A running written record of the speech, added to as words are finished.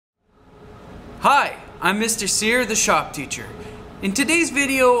Hi, I'm Mr. Cyr the Shop Teacher. In today's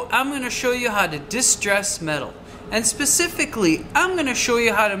video, I'm going to show you how to distress metal. And specifically, I'm going to show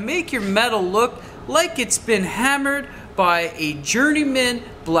you how to make your metal look like it's been hammered by a journeyman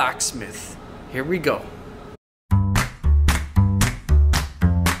blacksmith. Here we go.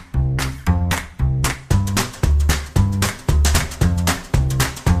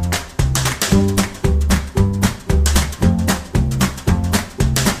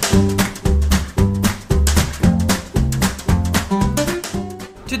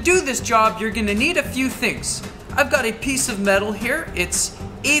 To do this job, you're going to need a few things. I've got a piece of metal here. It's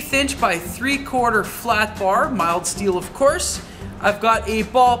 1/8 inch by 3/4 flat bar, mild steel of course. I've got a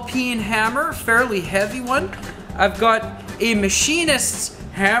ball peen hammer, fairly heavy one. I've got a machinist's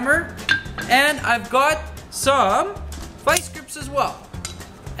hammer, and I've got some vice grips as well.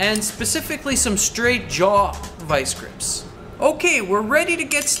 And specifically some straight jaw vice grips. Okay, we're ready to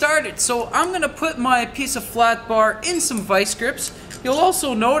get started. So I'm going to put my piece of flat bar in some vice grips. You'll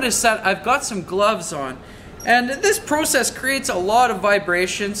also notice that I've got some gloves on. And this process creates a lot of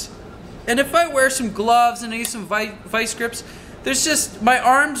vibrations. And if I wear some gloves and I use some vice grips, my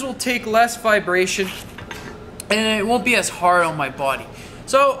arms will take less vibration and it won't be as hard on my body.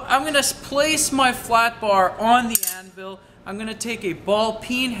 So I'm going to place my flat bar on the anvil. I'm going to take a ball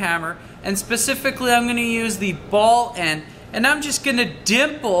peen hammer, and specifically I'm going to use the ball end, and I'm just going to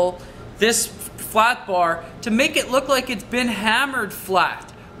dimple this flat bar to make it look like it's been hammered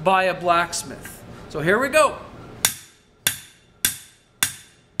flat by a blacksmith. So here we go.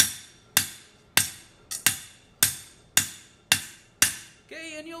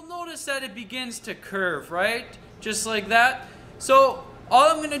 Okay, and you'll notice that it begins to curve, right? Just like that. So all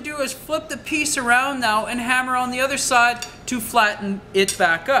I'm going to do is flip the piece around now and hammer on the other side to flatten it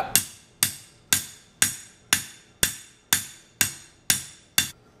back up.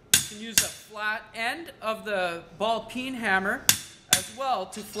 You can use the flat end of the ball peen hammer as well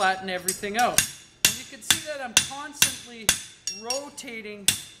to flatten everything out. And you can see that I'm constantly rotating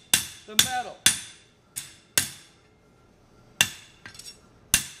the metal.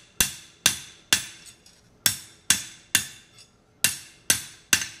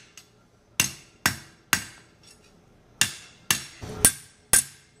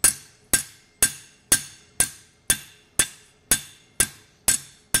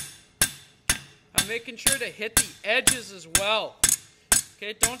 I'm making sure to hit the edges as well.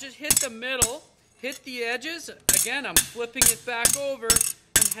 Okay, don't just hit the middle, hit the edges. Again, I'm flipping it back over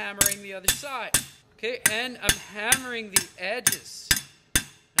and hammering the other side. Okay, and I'm hammering the edges.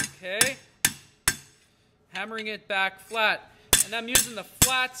 Okay, hammering it back flat. And I'm using the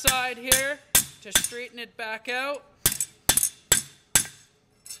flat side here to straighten it back out.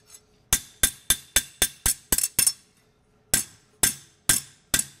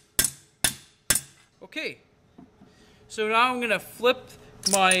 Okay, so now I'm going to flip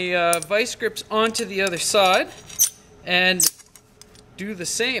my vice grips onto the other side and do the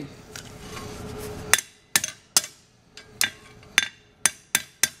same.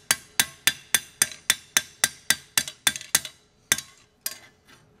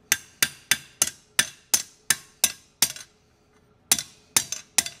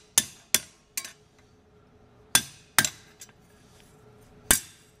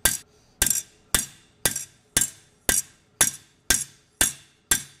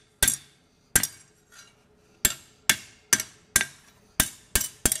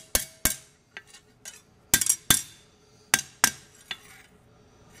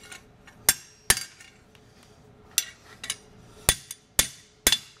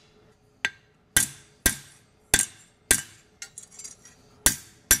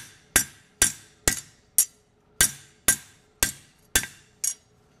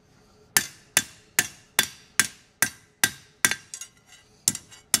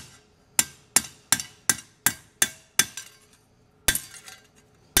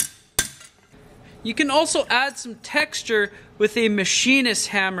 You can also add some texture with a machinist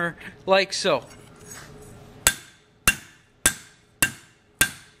hammer like so.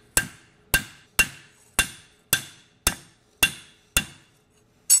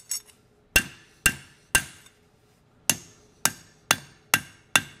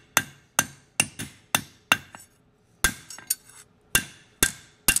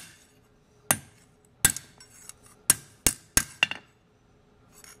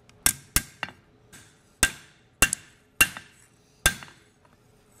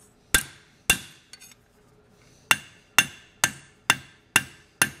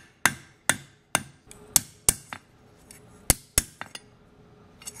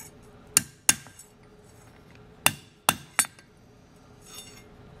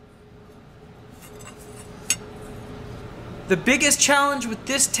 The biggest challenge with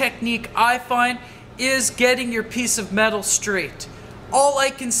this technique, I find, is getting your piece of metal straight. All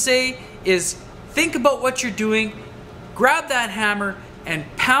I can say is think about what you're doing, grab that hammer, and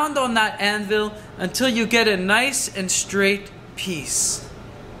pound on that anvil until you get a nice and straight piece.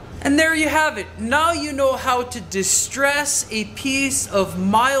 And there you have it. Now you know how to distress a piece of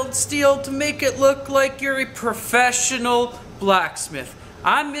mild steel to make it look like you're a professional blacksmith.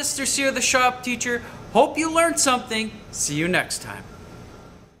 I'm Mr. Cyr the Shop Teacher. Hope you learned something. See you next time.